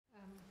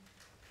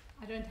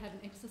I don't have an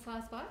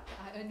exercise bike,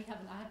 I only have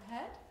an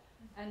iPad.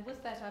 And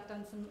with that, I've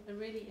done a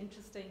really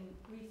interesting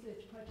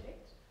research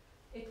project.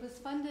 It was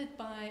funded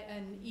by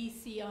an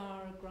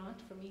ECR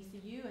grant from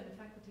ECU and a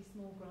faculty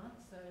small grant,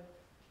 so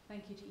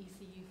thank you to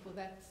ECU for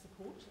that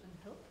support and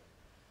help.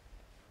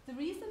 The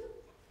reason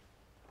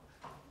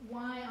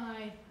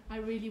why I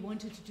really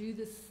wanted to do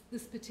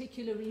this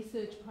particular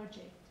research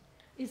project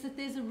is that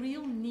there's a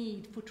real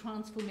need for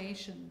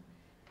transformation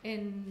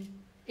in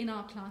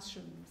our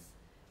classrooms.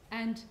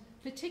 And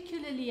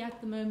particularly at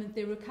the moment,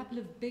 there are a couple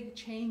of big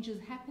changes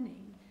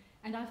happening.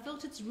 And I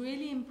felt it's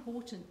really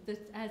important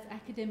that as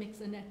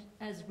academics and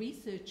as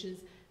researchers,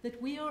 that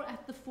we are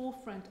at the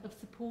forefront of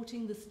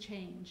supporting this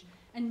change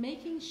and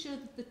making sure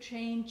that the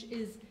change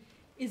is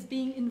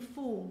being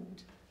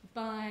informed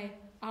by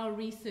our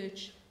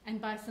research and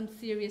by some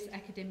serious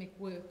academic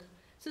work.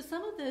 So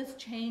some of those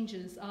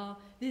changes are,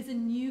 there's a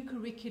new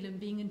curriculum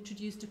being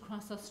introduced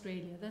across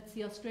Australia. That's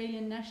the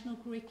Australian National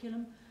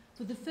Curriculum.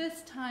 For the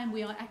first time,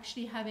 we are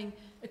actually having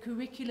a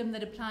curriculum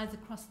that applies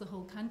across the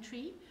whole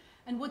country.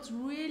 And what's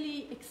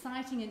really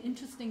exciting and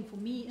interesting for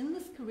me in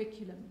this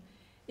curriculum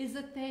is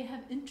that they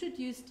have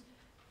introduced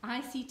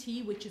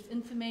ICT, which is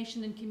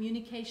Information and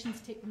Communications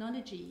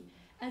Technology,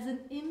 as an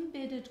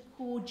embedded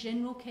core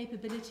general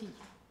capability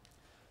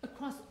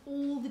across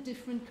all the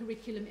different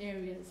curriculum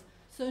areas.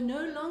 So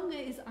no longer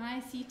is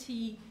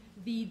ICT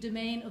the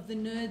domain of the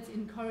nerds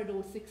in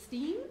Corridor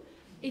 16.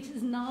 It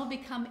has now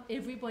become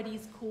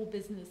everybody's core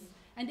business.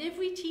 And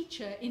every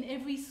teacher in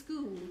every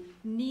school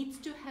needs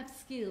to have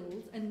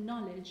skills and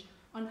knowledge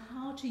on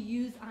how to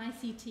use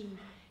ICT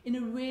in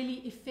a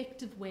really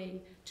effective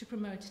way to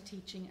promote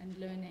teaching and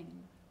learning.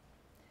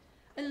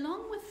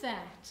 Along with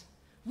that,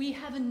 we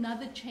have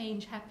another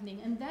change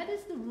happening, and that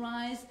is the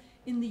rise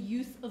in the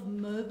use of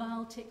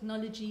mobile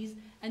technologies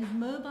and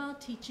mobile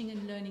teaching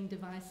and learning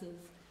devices.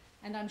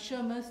 And I'm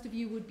sure most of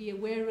you would be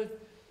aware of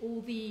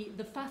all the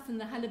fuss and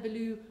the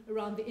hullabaloo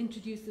around the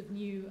introduce of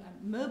new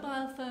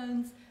mobile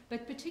phones,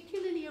 but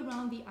particularly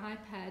around the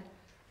iPad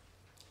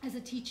as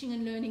a teaching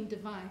and learning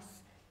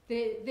device.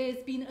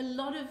 There's been a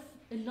lot of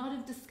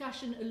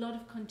discussion, a lot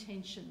of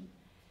contention,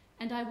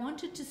 and I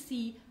wanted to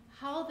see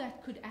how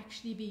that could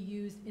actually be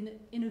used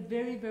in a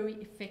very, very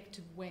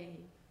effective way.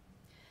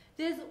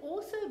 There's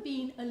also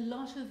been a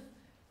lot of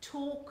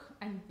talk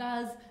and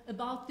buzz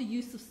about the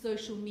use of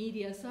social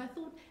media, so I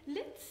thought,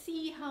 let's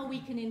see how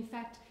we can in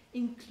fact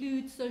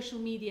include social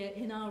media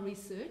in our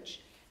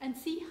research and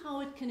see how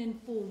it can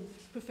inform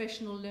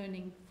professional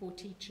learning for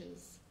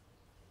teachers.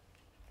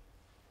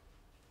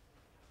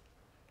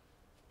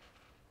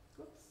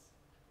 Oops.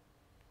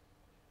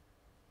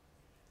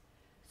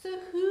 So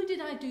who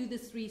did I do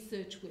this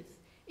research with?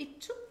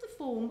 It took the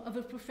form of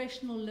a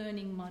professional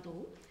learning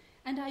model,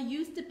 and I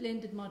used a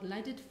blended model.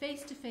 I did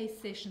face-to-face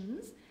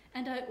sessions,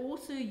 and I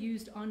also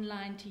used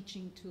online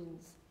teaching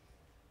tools.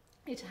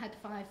 It had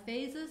 5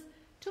 phases,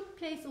 took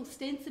place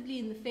ostensibly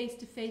in the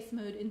face-to-face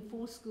mode in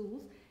 4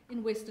 schools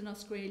in Western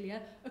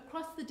Australia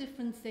across the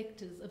different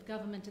sectors of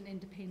government and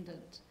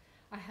independent.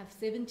 I have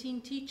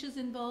 17 teachers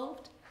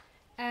involved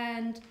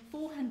and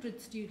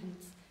 400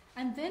 students.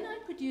 And then I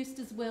produced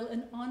as well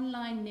an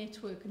online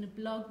network and a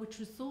blog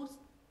which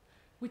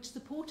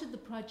supported the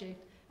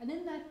project. And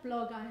in that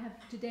blog I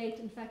have to date,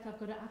 in fact I've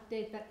got to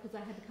update that because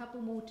I had a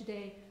couple more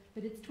today,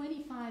 but it's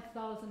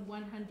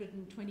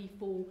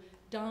 25,124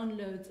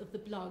 downloads of the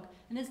blog,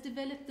 and has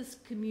developed this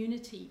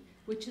community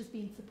which has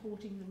been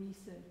supporting the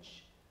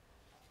research.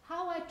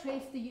 How I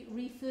traced the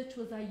research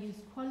was I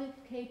used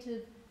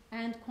qualitative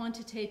and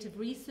quantitative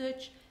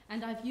research,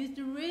 and I've used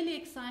a really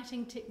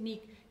exciting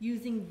technique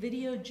using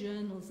video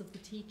journals of the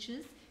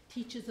teachers.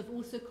 Teachers have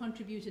also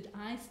contributed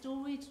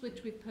iStories,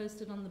 which we've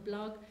posted on the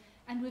blog,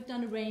 and we've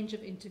done a range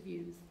of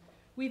interviews.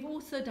 We've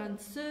also done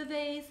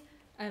surveys,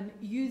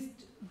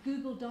 used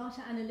Google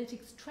data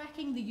analytics,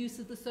 tracking the use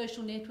of the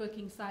social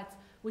networking sites,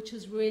 which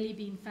has really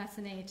been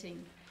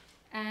fascinating.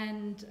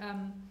 And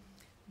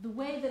the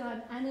way that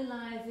I'm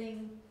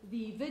analyzing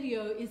the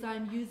video is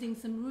I'm using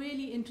some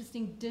really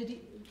interesting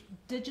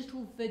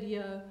digital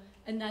video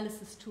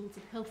analysis tools.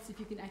 It helps if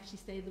you can actually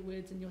say the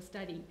words in your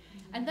study.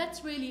 And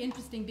that's really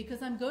interesting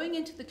because I'm going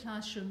into the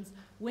classrooms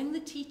when the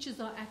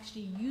teachers are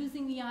actually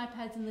using the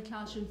iPads in the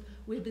classrooms.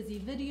 We're busy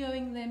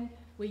videoing them.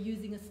 We're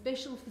using a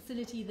special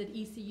facility that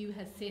ECU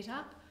has set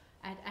up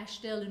at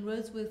Ashdale and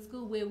Roseworth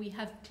School, where we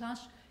have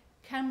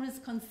cameras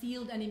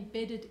concealed and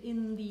embedded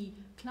in the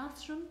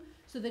classroom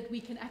so that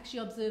we can actually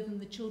observe them.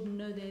 The children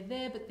know they're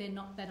there, but they're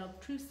not that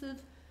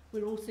obtrusive.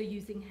 We're also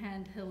using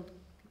handheld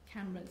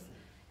cameras.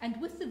 And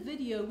with the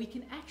video, we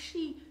can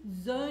actually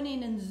zone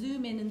in and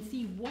zoom in and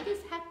see what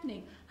is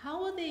happening.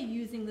 How are they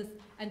using this,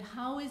 and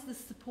how is this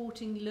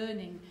supporting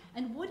learning?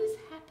 And what is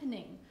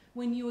happening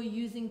when you are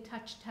using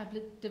touch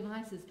tablet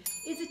devices?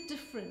 Is it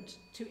different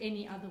to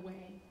any other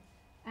way?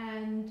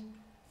 And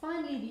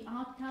finally, the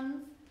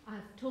outcomes.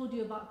 I've told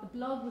you about the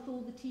blog with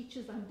all the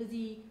teachers. I'm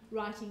busy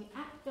writing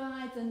app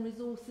guides and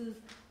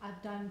resources.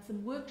 I've done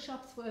some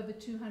workshops for over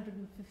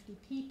 250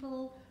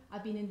 people.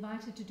 I've been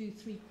invited to do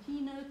 3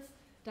 keynotes.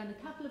 done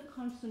a couple of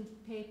conference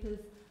papers.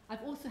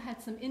 I've also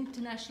had some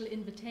international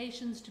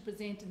invitations to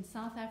present in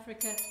South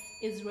Africa,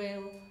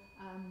 Israel,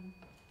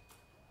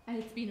 and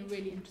it's been a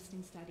really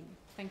interesting study.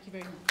 Thank you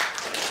very much.